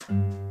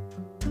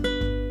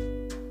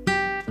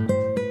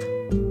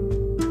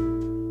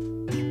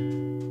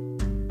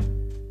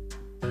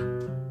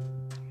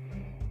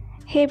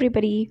Hey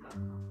everybody,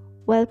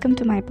 welcome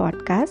to my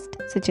podcast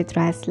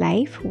Suchitra's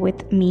Life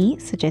with me,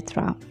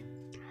 Suchitra.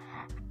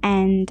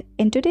 And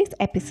in today's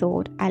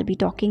episode, I'll be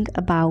talking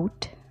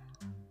about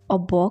a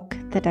book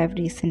that I've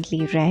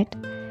recently read.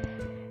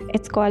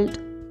 It's called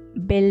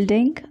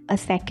Building a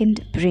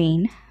Second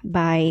Brain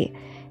by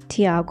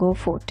Tiago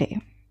Forte.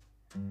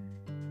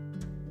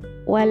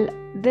 Well,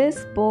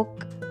 this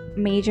book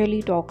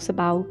majorly talks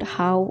about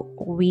how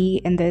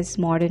we in this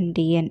modern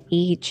day and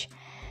age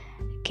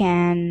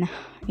can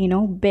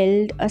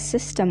build a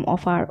system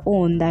of our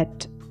own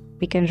that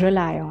we can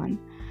rely on.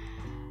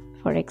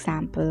 For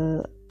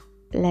example,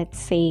 let's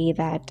say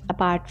that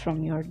apart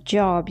from your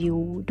job,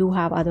 you do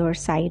have other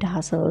side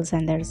hustles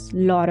and there's a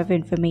lot of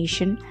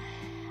information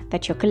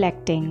that you're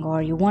collecting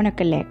or you want to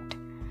collect.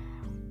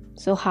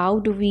 So how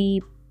do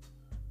we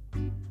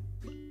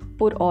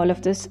put all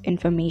of this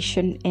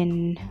information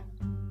in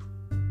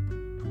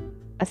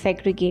a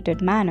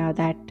segregated manner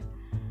that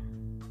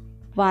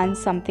once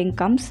something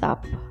comes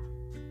up,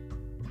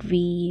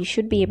 we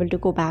should be able to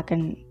go back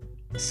and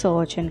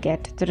search and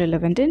get the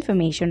relevant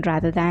information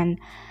rather than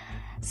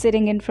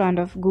sitting in front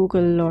of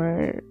Google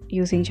or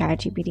using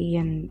ChatGPT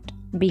and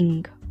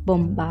being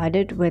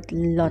bombarded with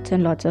lots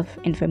and lots of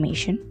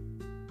information.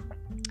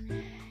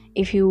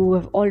 If you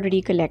have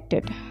already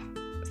collected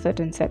a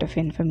certain set of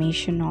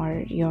information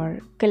or you're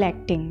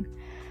collecting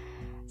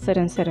a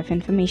certain set of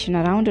information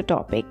around a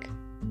topic,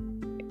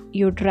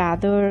 you'd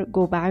rather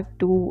go back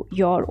to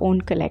your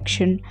own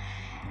collection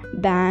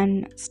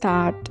than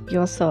start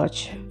your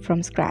search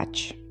from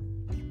scratch.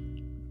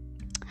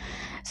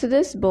 So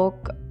this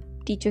book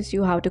teaches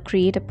you how to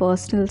create a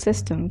personal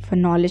system for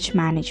knowledge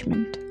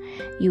management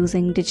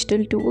using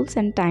digital tools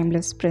and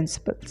timeless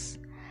principles.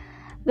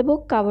 The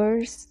book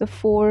covers the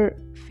 4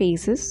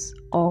 phases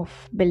of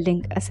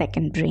building a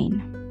second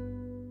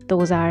brain.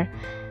 Those are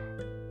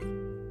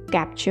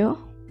capture,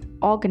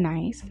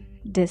 organize,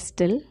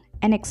 distill,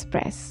 and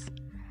express.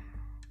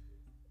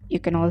 You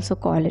can also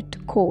call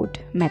it code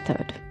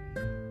method.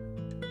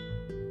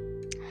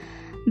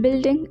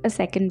 Building a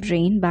Second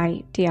Brain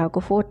by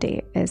Tiago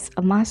Forte is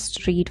a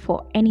must read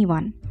for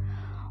anyone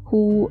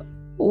who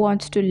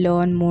wants to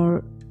learn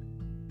more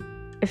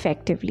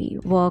effectively,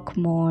 work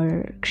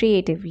more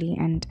creatively,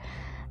 and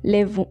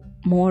live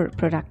more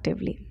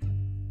productively.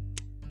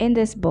 In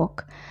this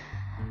book,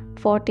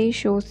 Forte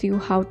shows you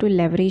how to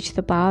leverage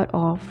the power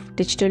of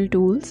digital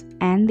tools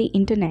and the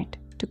internet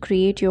to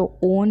create your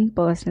own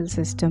personal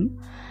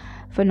system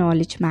for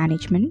knowledge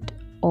management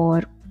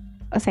or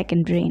a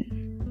second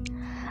brain.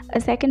 A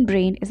second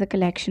brain is a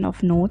collection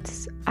of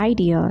notes,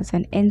 ideas,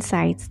 and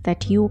insights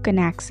that you can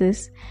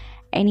access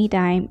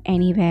anytime,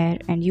 anywhere,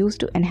 and use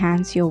to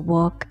enhance your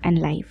work and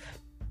life.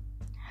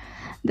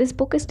 This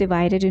book is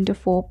divided into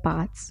 4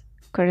 parts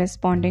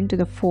corresponding to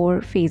the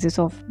 4 phases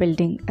of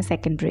building a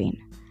second brain.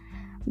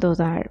 Those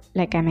are,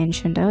 like I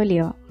mentioned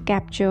earlier,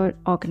 capture,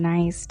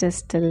 organize,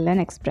 distill,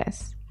 and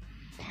express.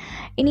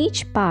 In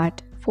each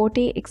part,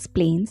 Forte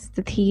explains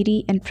the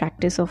theory and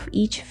practice of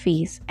each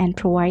phase and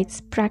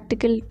provides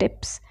practical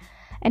tips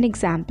and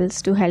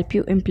examples to help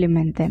you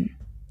implement them.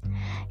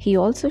 He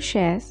also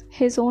shares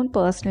his own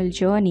personal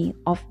journey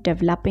of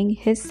developing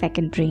his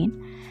second brain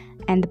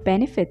and the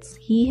benefits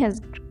he has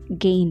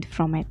gained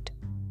from it.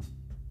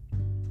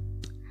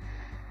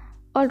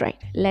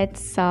 Alright,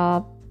 let's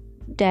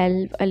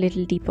delve a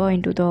little deeper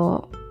into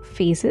the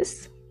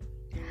phases.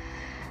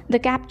 The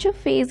capture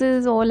phase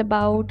is all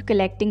about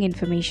collecting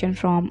information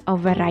from a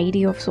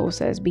variety of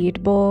sources, be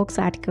it books,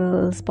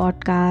 articles,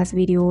 podcasts,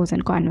 videos,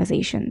 and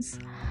conversations.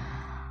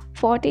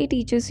 Forte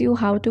teaches you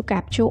how to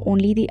capture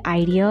only the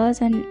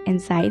ideas and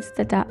insights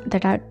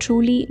that are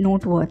truly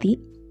noteworthy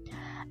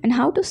and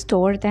how to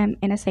store them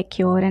in a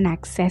secure and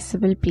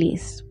accessible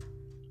place.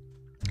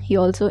 He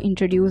also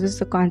introduces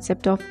the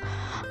concept of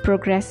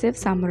progressive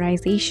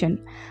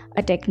summarization,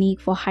 a technique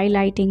for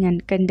highlighting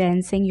and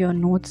condensing your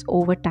notes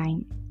over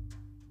time.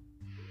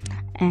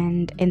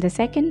 And in the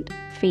second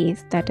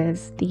phase, that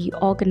is the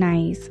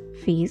organize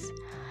phase,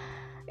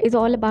 is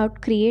all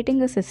about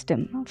creating a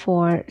system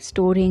for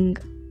storing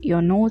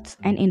your notes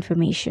and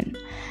information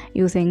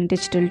using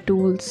digital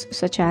tools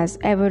such as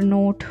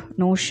Evernote,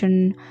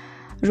 Notion,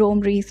 Roam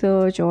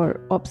Research,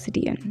 or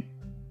Obsidian.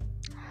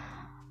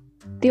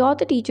 The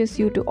author teaches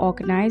you to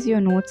organize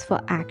your notes for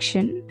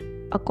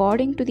action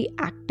according to the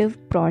active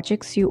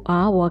projects you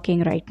are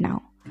working right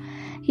now.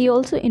 He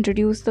also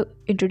introduces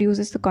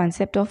the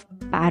concept of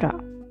para,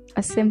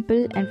 a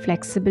simple and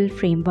flexible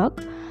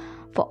framework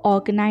for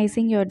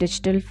organizing your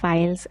digital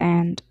files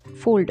and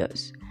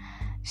folders.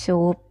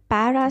 So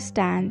para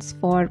stands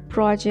for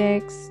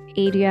projects,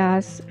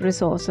 areas,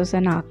 resources,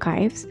 and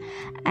archives,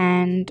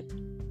 and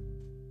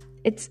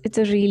it's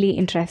a really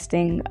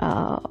interesting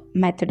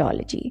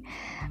methodology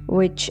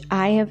which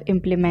I have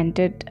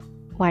implemented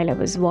while I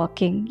was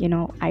working.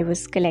 I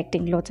was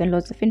collecting lots and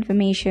lots of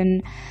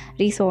information,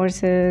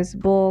 resources,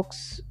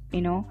 books.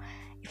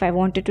 If I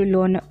wanted to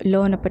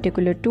learn a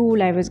particular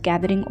tool, I was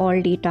gathering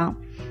all data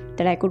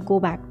that I could go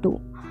back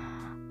to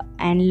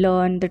and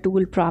learn the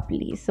tool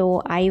properly.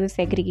 So I was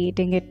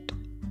segregating it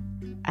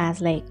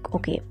as like,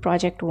 okay,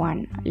 project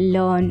 1,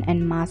 learn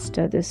and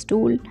master this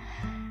tool.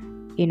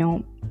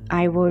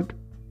 I would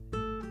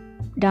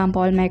dump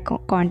all my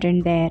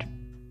content there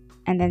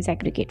and then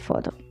segregate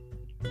further.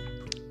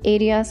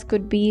 Areas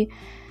could be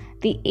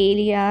the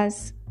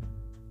areas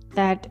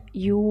that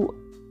you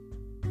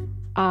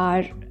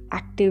are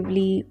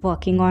actively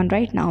working on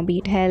right now, be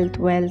it health,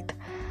 wealth,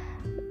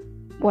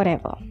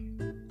 whatever.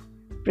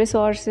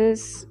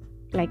 Resources,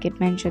 like it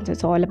mentions,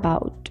 it's all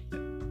about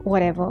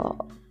whatever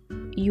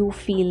you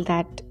feel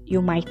that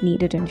you might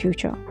need it in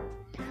future.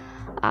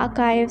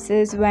 Archives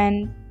is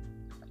when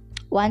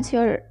once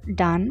you're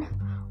done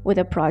with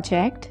a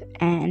project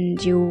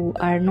and you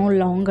are no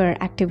longer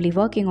actively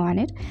working on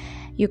it,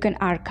 you can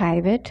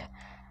archive it,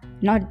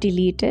 not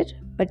delete it,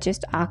 but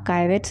just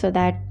archive it so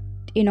that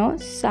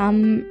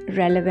some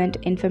relevant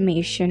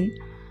information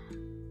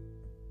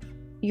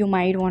you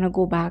might want to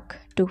go back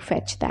to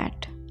fetch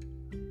that.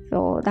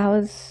 So that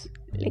was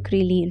like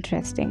really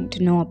interesting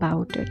to know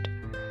about it.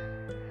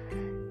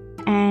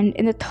 And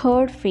in the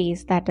third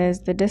phase, that is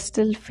the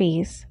distill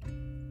phase,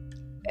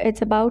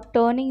 it's about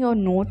turning your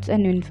notes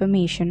and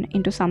information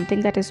into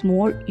something that is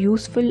more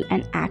useful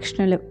and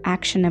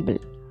actionable.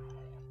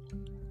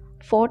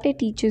 Forte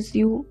teaches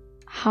you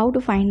how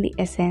to find the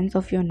essence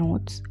of your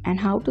notes and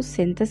how to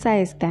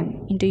synthesize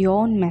them into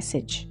your own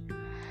message.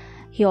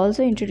 He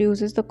also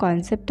introduces the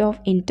concept of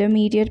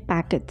intermediate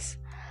packets,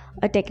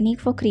 a technique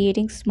for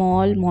creating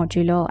small,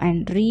 modular,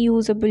 and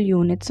reusable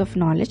units of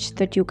knowledge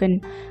that you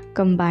can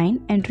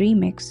combine and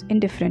remix in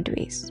different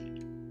ways.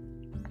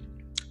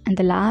 And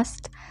the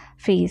last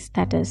phase,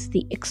 that is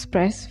the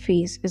express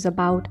phase, is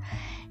about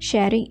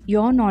sharing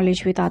your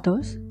knowledge with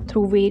others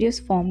through various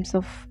forms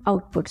of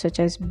output such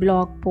as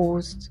blog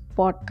posts,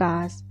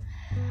 podcasts,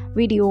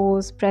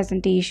 videos,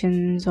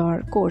 presentations,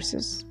 or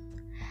courses.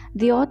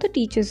 The author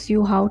teaches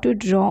you how to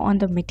draw on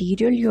the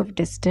material you have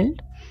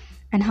distilled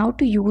and how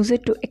to use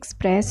it to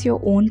express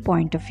your own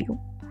point of view.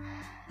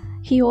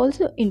 He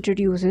also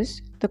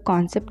introduces the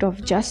concept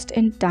of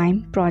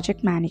just-in-time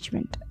project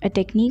management, a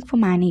technique for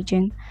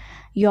managing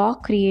your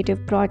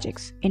creative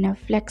projects in a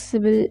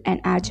flexible and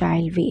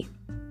agile way.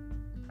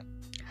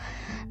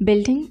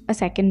 Building a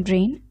Second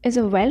Brain is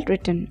a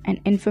well-written and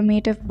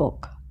informative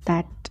book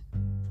that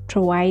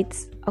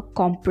provides a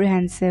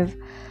comprehensive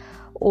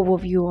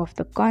overview of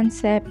the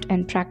concept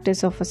and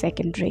practice of a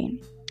second brain.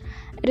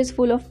 It is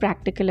full of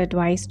practical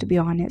advice, to be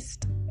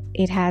honest.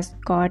 It has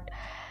got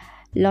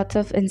lots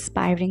of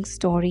inspiring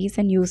stories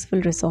and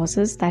useful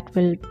resources that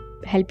will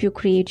help you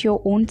create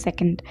your own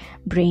second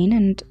brain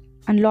and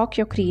unlock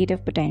your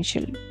creative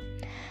potential.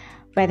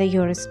 Whether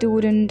you're a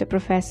student, a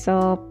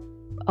professor,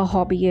 a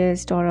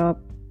hobbyist, or a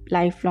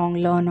lifelong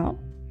learner,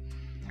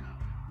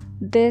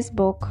 this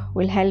book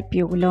will help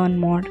you learn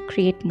more,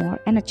 create more,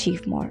 and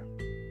achieve more.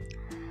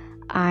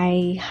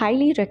 I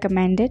highly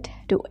recommend it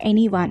to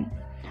anyone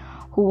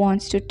who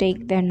wants to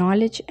take their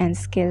knowledge and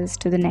skills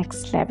to the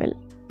next level.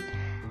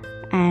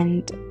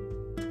 And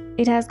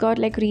it has got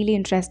like really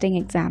interesting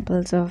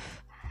examples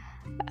of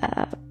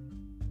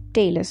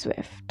Taylor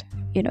Swift,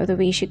 the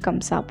way she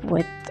comes up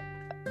with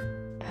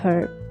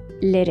her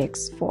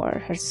lyrics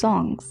for her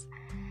songs,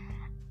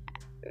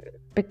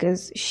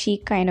 because she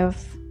kind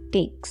of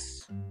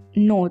takes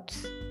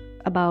notes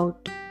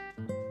about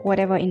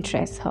whatever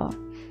interests her,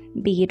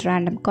 be it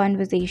random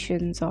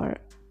conversations or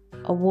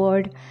a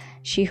word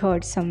she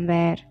heard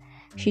somewhere.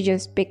 She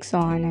just picks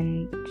on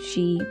and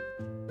she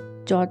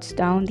jots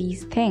down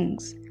these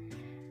things,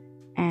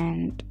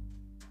 and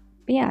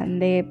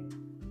they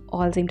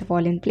all seem to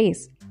fall in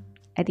place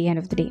at the end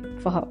of the day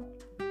for her.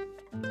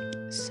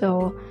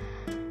 So,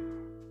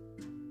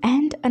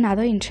 and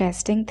another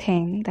interesting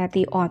thing that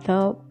the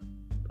author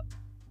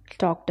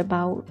talked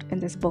about in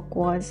this book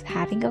was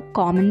having a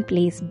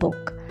commonplace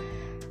book.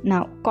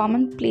 Now,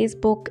 commonplace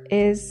book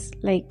is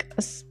like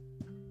a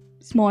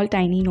small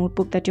tiny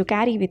notebook that you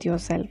carry with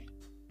yourself,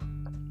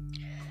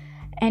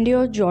 and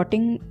you're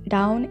jotting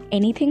down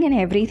anything and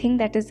everything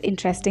that is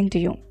interesting to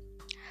you.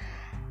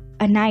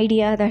 An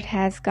idea that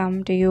has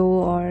come to you,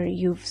 or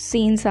you've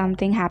seen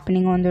something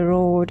happening on the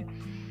road.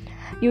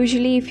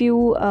 Usually if you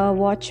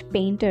watch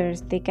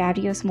painters, they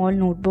carry a small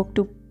notebook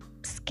to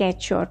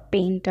sketch or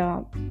paint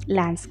a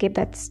landscape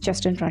that's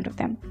just in front of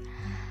them.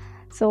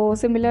 So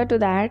similar to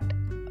that,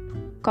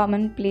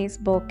 commonplace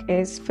book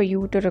is for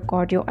you to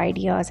record your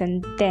ideas,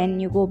 and then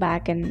you go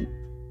back and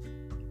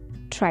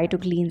try to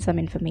glean some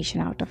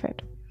information out of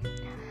it.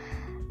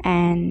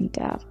 And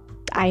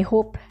I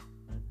hope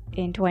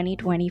in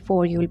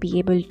 2024 you'll be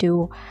able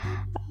to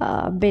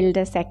build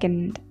a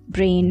second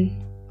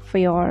brain for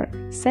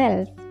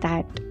yourself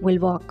that will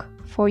work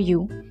for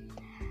you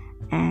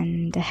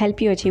and help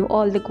you achieve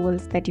all the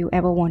goals that you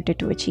ever wanted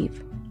to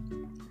achieve.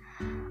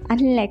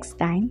 Until next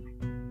time,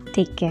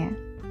 take care.